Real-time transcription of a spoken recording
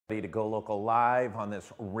To Go Local Live on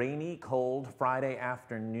this rainy, cold Friday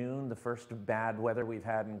afternoon, the first bad weather we've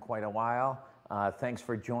had in quite a while. Thanks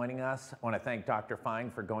for joining us. I want to thank Dr.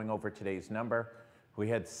 Fine for going over today's number. We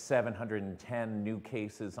had 710 new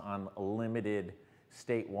cases on limited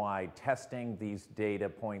statewide testing. These data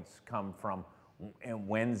points come from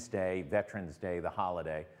Wednesday, Veterans Day, the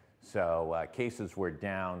holiday. So cases were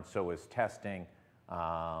down, so was testing,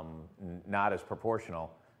 not as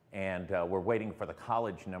proportional. And we're waiting for the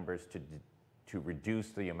college numbers to reduce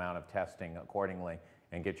the amount of testing accordingly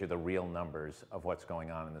and get you the real numbers of what's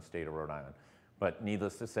going on in the state of Rhode Island. But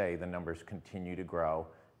needless to say, the numbers continue to grow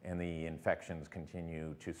and the infections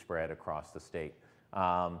continue to spread across the state.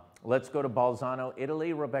 Let's go to Bolzano,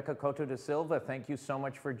 Italy. Rebecca Couto da Silva, thank you so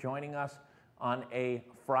much for joining us on a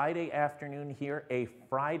Friday afternoon here, a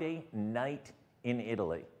Friday night in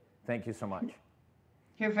Italy. Thank you so much.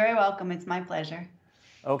 You're very welcome. It's my pleasure.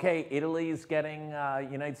 Okay, Italy's getting,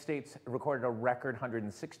 United States recorded a record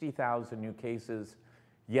 160,000 new cases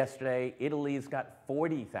yesterday. Italy's got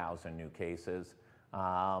 40,000 new cases.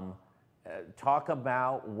 Talk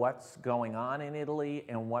about what's going on in Italy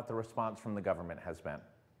and what the response from the government has been.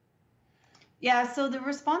 Yeah, so the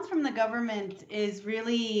response from the government is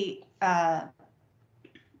really, I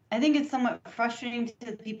think it's somewhat frustrating to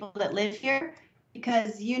the people that live here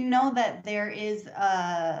because you know that there is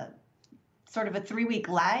sort of a 3-week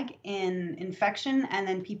lag in infection and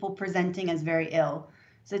then people presenting as very ill.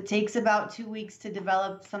 So it takes about 2 weeks to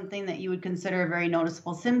develop something that you would consider a very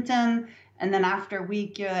noticeable symptom. And then after a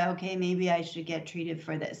week, you're like, okay, maybe I should get treated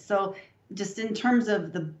for this. So just in terms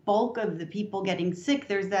of the bulk of the people getting sick,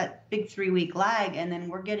 there's that big 3-week lag. And then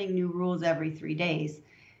we're getting new rules every 3 days.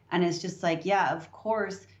 And it's just like, yeah, of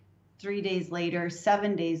course, 3 days later,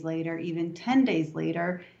 7 days later, even 10 days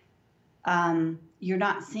later, you're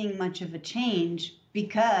not seeing much of a change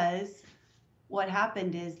because what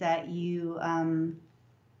happened is that you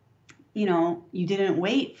didn't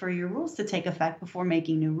wait for your rules to take effect before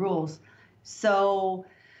making new rules. So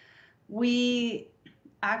we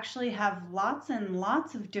actually have lots and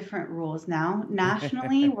lots of different rules now.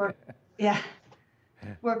 Nationally, we're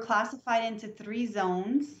classified into 3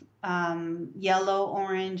 zones, yellow,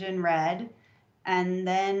 orange, and red. And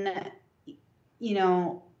then,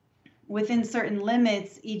 within certain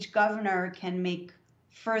limits, each governor can make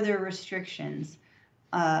further restrictions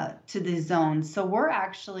to the zone. So we're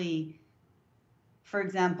actually, for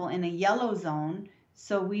example, in a yellow zone,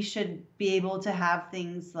 so we should be able to have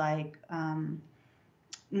things like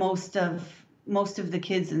most of the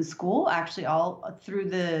kids in school, actually all through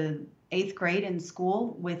the 8th grade in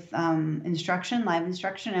school with instruction, live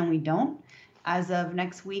instruction, and we don't. As of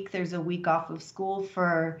next week, there's a week off of school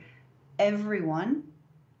for everyone,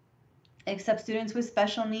 except students with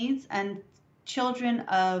special needs and children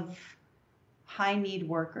of high need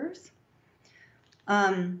workers.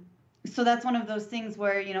 So that's one of those things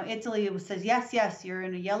where, Italy says, yes, you're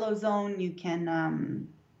in a yellow zone, you can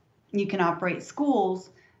operate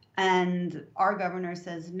schools. And our governor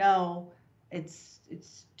says, no, it's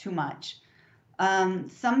too much.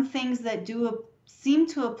 Some things that do seem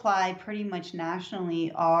to apply pretty much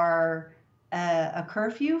nationally are a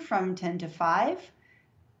curfew from 10 to 5.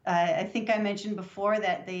 I think I mentioned before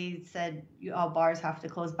that they said all bars have to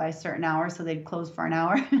close by a certain hour, so they'd close for an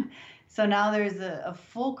hour. So now there's a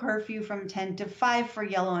full curfew from 10 to 5 for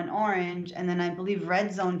yellow and orange, and then I believe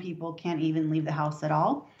red zone people can't even leave the house at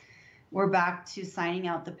all. We're back to signing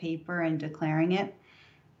out the paper and declaring it.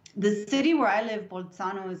 The city where I live,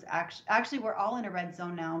 Bolzano, is actually we're all in a red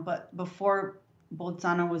zone now, but before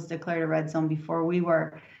Bolzano was declared a red zone before we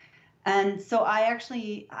were. And so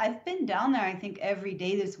I've been down there, I think, every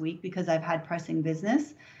day this week because I've had pressing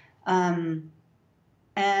business. And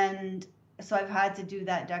so I've had to do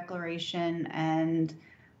that declaration and,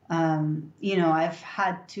 I've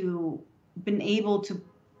had to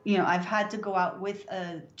go out with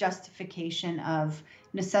a justification of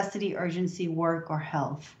necessity, urgency, work, or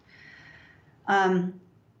health.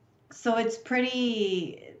 So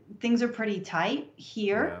things are pretty tight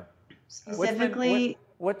here, yeah. Specifically.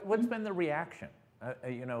 What's been the reaction,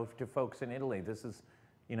 to folks in Italy? This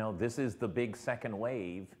is the big second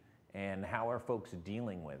wave, and how are folks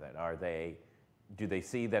dealing with it? Do they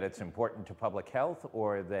see that it's important to public health,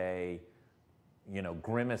 or are they,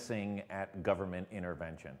 grimacing at government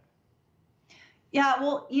intervention? Yeah,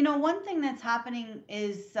 well, one thing that's happening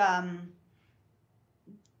is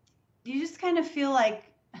you just kind of feel like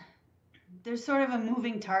there's sort of a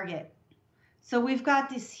moving target. So we've got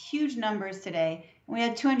these huge numbers today. We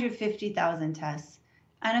had 250,000 tests.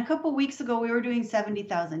 And a couple weeks ago, we were doing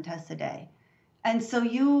 70,000 tests a day. And so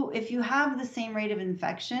if you have the same rate of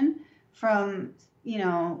infection from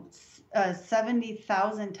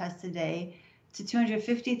 70,000 tests a day to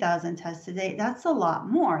 250,000 tests a day, that's a lot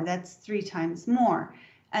more. That's 3 times more.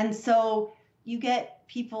 And so you get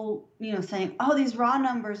people, saying, oh, these raw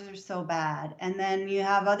numbers are so bad. And then you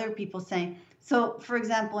have other people saying, so for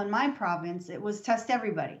example, in my province, it was test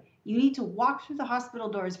everybody. You need to walk through the hospital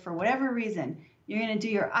doors for whatever reason. You're going to do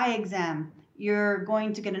your eye exam. You're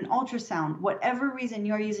going to get an ultrasound. Whatever reason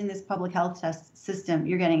you're using this public health test system,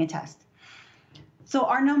 you're getting a test. So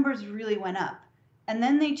our numbers really went up. And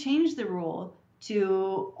then they changed the rule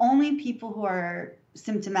to only people who are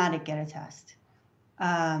symptomatic get a test,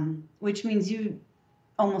 which means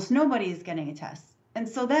almost nobody is getting a test. And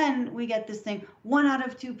so then we get this thing, 1 out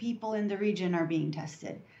of 2 people in the region are being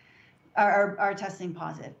tested, are testing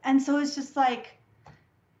positive. And so it's just like,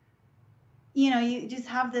 you just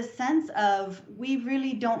have this sense of, we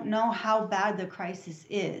really don't know how bad the crisis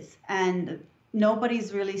is. And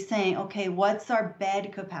nobody's really saying, okay, what's our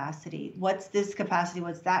bed capacity? What's this capacity?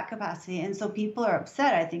 What's that capacity? And so people are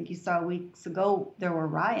upset. I think you saw weeks ago, there were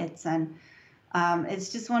riots. And it's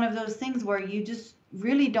just one of those things where you just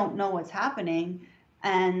really don't know what's happening.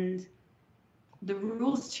 And the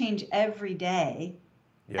rules change every day.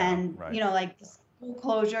 Yeah, and, right. Like the school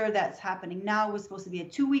closure that's happening now was supposed to be a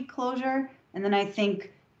 2-week closure. And then I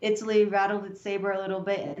think Italy rattled its saber a little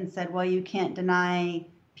bit and said, well, you can't deny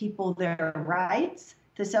people their rights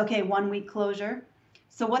to say, okay, 1-week closure.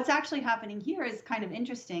 So what's actually happening here is kind of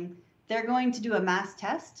interesting. They're going to do a mass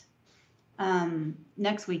test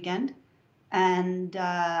next weekend, and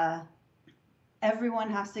everyone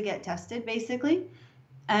has to get tested, basically.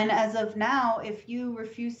 And as of now, if you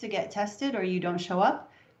refuse to get tested or you don't show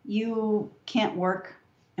up, you can't work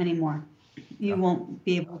anymore. You won't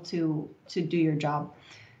be able to do your job.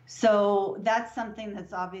 So that's something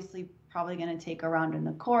that's obviously probably going to take around in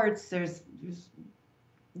the courts. There's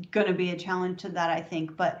going to be a challenge to that, I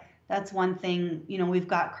think. But that's one thing. We've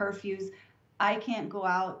got curfews. I can't go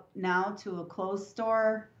out now to a clothes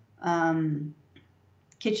store,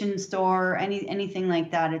 kitchen store, anything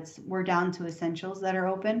like that. We're down to essentials that are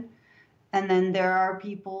open. And then there are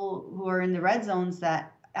people who are in the red zones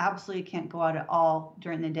that absolutely can't go out at all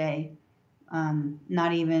during the day,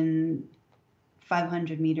 not even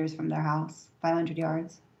 500 meters from their house, 500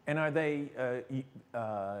 yards. And are they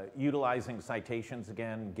utilizing citations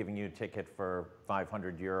again, giving you a ticket for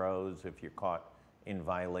 500 euros if you're caught in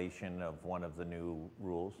violation of one of the new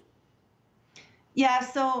rules? Yeah,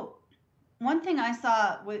 so one thing I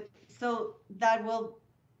saw,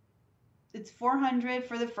 it's 400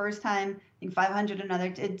 for the first time, I think 500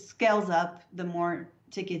 another. It scales up the more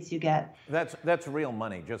tickets you get. That's real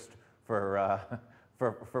money, just for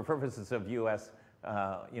purposes of U.S.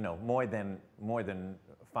 More than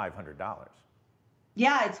 $500.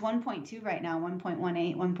 Yeah, it's 1.2 right now,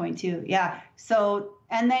 1.18, 1.2. Yeah. So,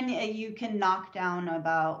 and then you can knock down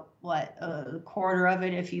about a quarter of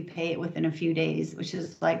it if you pay it within a few days, which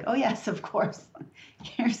is like, oh yes, of course.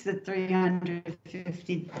 Here's the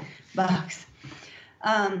 $350.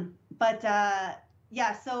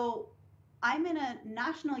 Yeah, so I'm in a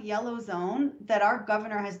national yellow zone that our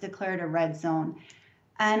governor has declared a red zone.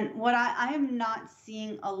 And what I am not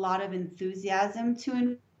seeing a lot of enthusiasm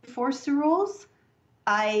to enforce the rules.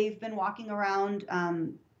 I've been walking around,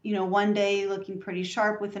 one day looking pretty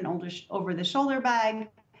sharp with an over-the-shoulder bag,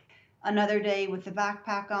 another day with a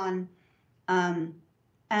backpack on,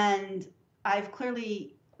 and I've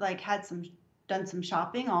clearly done some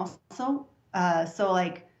shopping also. So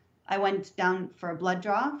I went down for a blood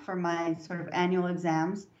draw for my sort of annual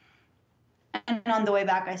exams, and on the way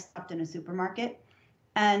back I stopped in a supermarket,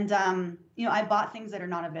 and I bought things that are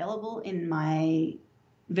not available in my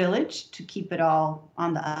village to keep it all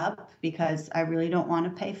on the up, because I really don't want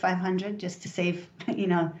to pay 500 just to save,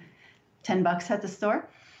 $10 at the store.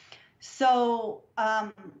 So,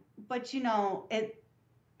 but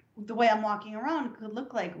the way I'm walking around could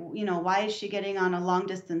look like, why is she getting on a long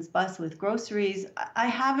distance bus with groceries? I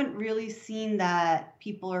haven't really seen that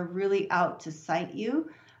people are really out to cite you.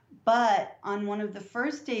 But on one of the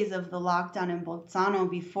first days of the lockdown in Bolzano,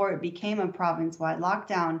 before it became a province-wide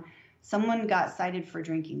lockdown, someone got cited for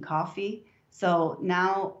drinking coffee. So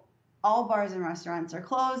now all bars and restaurants are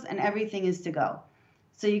closed and everything is to go.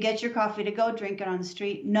 So you get your coffee to go, drink it on the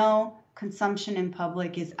street. No, consumption in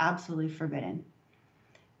public is absolutely forbidden.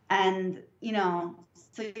 And,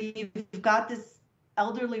 so you've got this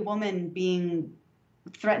elderly woman being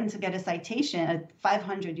threatened to get a citation, a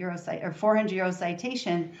 500 euro or 400 euro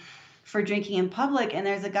citation for drinking in public. And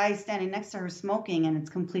there's a guy standing next to her smoking, and it's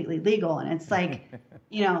completely legal. And it's like,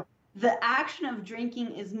 the action of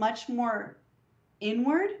drinking is much more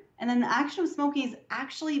inward And then the action of smoking is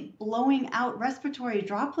actually blowing out respiratory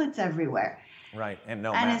droplets everywhere. Right, and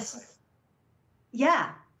no And mask. it's,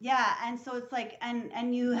 yeah, yeah. And so it's like,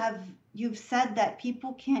 and you've said that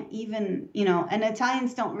people can't even, and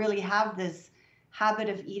Italians don't really have this habit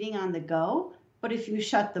of eating on the go. But if you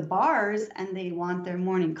shut the bars and they want their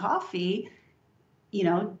morning coffee,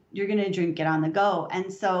 you're going to drink it on the go.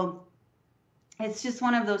 And so it's just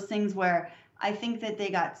one of those things where I think that they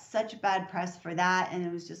got such bad press for that. And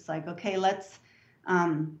it was just like, okay,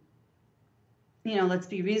 um, let's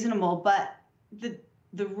be reasonable. But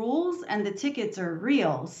the rules and the tickets are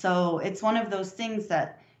real. So it's one of those things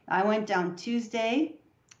that I went down Tuesday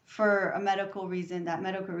for a medical reason. That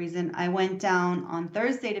medical reason, I went down on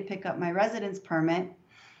Thursday to pick up my residence permit.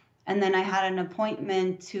 And then I had an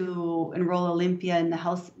appointment to enroll Olympia in the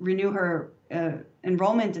health, renew her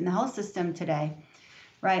enrollment in the health system today,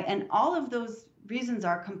 right? And all of those reasons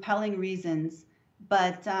are compelling reasons.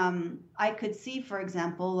 But I could see, for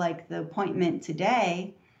example, like the appointment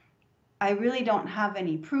today, I really don't have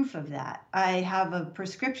any proof of that. I have a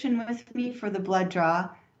prescription with me for the blood draw.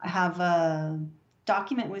 I have a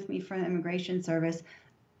document with me from the Immigration Service.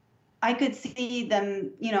 I could see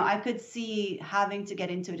them, I could see having to get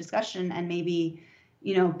into a discussion and maybe,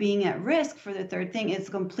 being at risk for the third thing. It's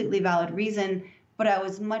a completely valid reason, but I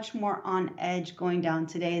was much more on edge going down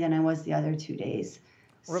today than I was the other 2 days.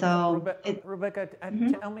 Rebecca,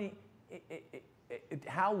 tell me,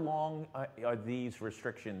 how long are these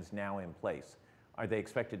restrictions now in place? Are they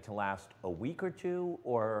expected to last a week or two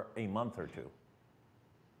or a month or two?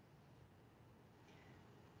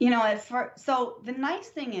 So the nice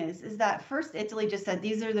thing is that first Italy just said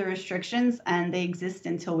these are the restrictions and they exist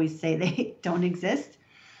until we say they don't exist.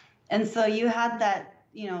 And so you had that,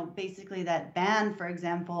 basically that ban, for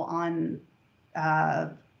example, on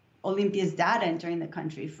Olympia's data entering the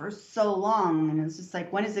country for so long. And it's just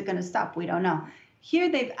like, when is it going to stop? We don't know. Here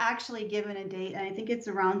they've actually given a date, and I think it's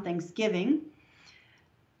around Thanksgiving.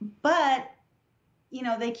 But,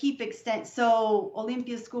 they keep So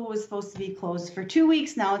Olympia School was supposed to be closed for 2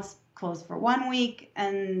 weeks. Now it's closed for 1 week.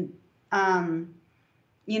 And,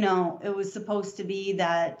 it was supposed to be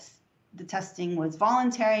that the testing was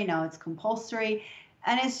voluntary. Now it's compulsory.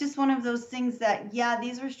 And it's just one of those things that, yeah,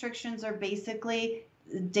 these restrictions are basically,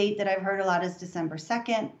 the date that I've heard a lot is December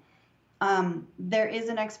 2nd. There is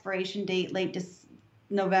an expiration date, late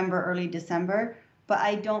November, early December, but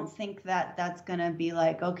I don't think that that's going to be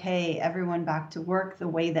like, okay, everyone back to work the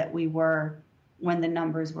way that we were when the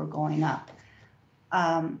numbers were going up.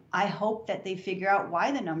 I hope that they figure out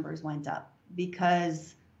why the numbers went up,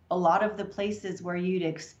 because a lot of the places where you'd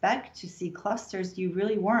expect to see clusters, you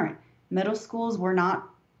really weren't. Middle schools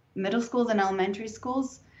and elementary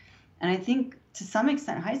schools, and I think to some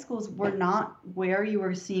extent high schools were not where you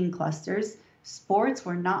were seeing clusters. Sports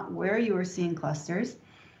were not where you were seeing clusters.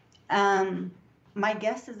 My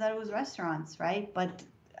guess is that it was restaurants, right? But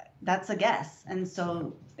that's a guess. And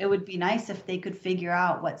so it would be nice if they could figure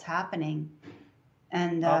out what's happening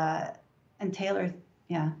and tailor,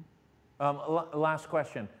 yeah. Last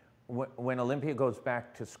question. When Olympia goes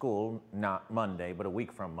back to school, not Monday, but a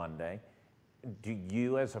week from Monday, do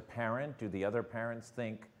you as a parent, do the other parents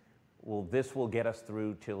think, well, this will get us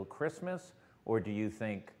through till Christmas? Or do you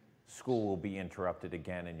think school will be interrupted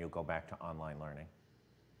again and you'll go back to online learning?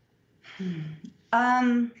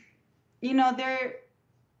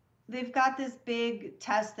 They've got this big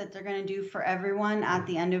test that they're going to do for everyone at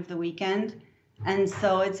the end of the weekend. And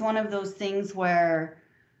so it's one of those things where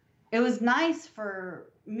it was nice for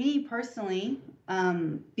me personally,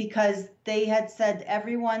 because they had said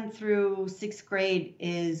everyone through 6th grade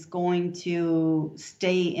is going to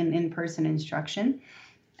stay in in-person instruction.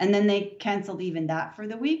 And then they canceled even that for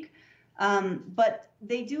the week. But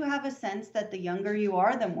they do have a sense that the younger you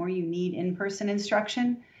are, the more you need in-person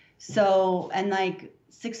instruction. So, and like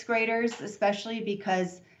 6th graders, especially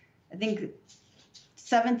because I think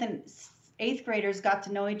 7th and 8th graders got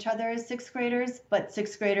to know each other as 6th graders, but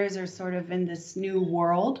 6th graders are sort of in this new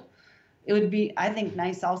world. It would be, I think,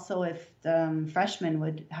 nice also if the freshmen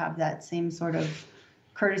would have that same sort of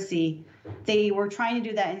courtesy. They were trying to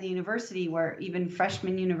do that in the university where even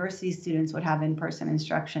freshman university students would have in-person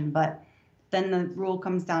instruction, but then the rule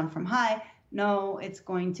comes down from high. No, it's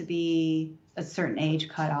going to be a certain age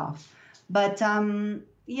cutoff. But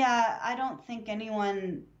yeah, I don't think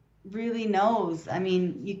anyone really knows. I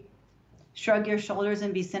mean, you shrug your shoulders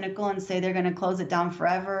and be cynical and say they're going to close it down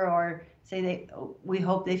forever, or say we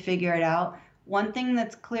hope they figure it out. One thing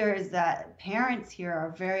that's clear is that parents here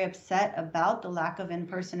are very upset about the lack of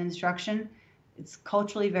in-person instruction. It's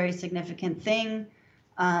culturally a very significant thing.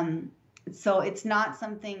 So it's not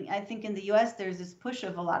something, I think in the US, there's this push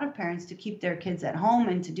of a lot of parents to keep their kids at home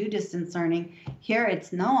and to do distance learning. Here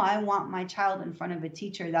it's no, I want my child in front of a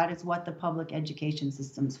teacher. That is what the public education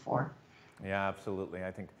system's for. Yeah, absolutely.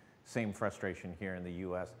 I think same frustration here in the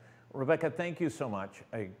U.S. Rebecca, thank you so much.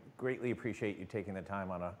 I greatly appreciate you taking the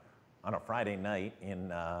time on a Friday night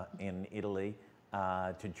in Italy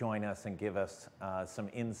to join us and give us some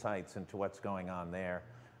insights into what's going on there.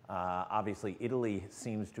 Obviously, Italy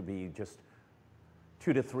seems to be just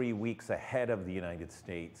 2 to 3 weeks ahead of the United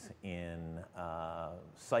States in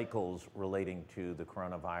cycles relating to the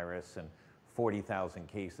coronavirus, and 40,000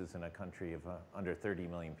 cases in a country of under 30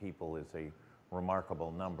 million people is a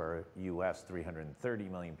remarkable number. US, 330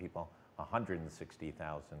 million people,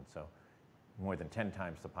 160,000, so more than 10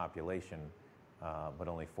 times the population, but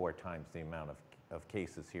only 4 times the amount of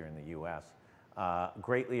cases here in the US.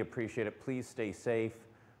 Greatly appreciate it. Please stay safe.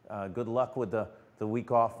 Good luck with the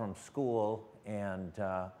week off from school, and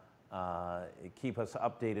keep us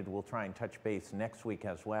updated. We'll try and touch base next week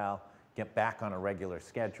as well, get back on a regular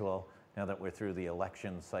schedule now that we're through the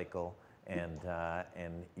election cycle and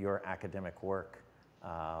your academic work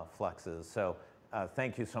fluxes. So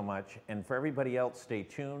thank you so much. And for everybody else, stay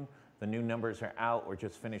tuned. The new numbers are out. We're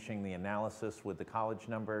just finishing the analysis with the college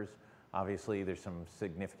numbers. Obviously, there's some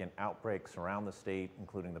significant outbreaks around the state,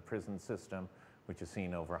 including the prison system, which has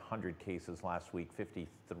seen over 100 cases last week,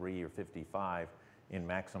 53 or 55 in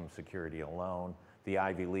maximum security alone. The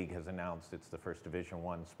Ivy League has announced it's the first Division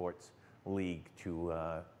I sports league to,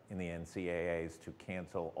 in the NCAAs, to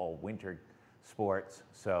cancel all winter sports.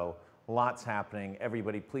 So lots happening.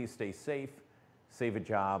 Everybody, please stay safe, save a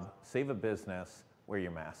job, save a business, wear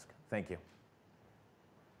your mask. Thank you.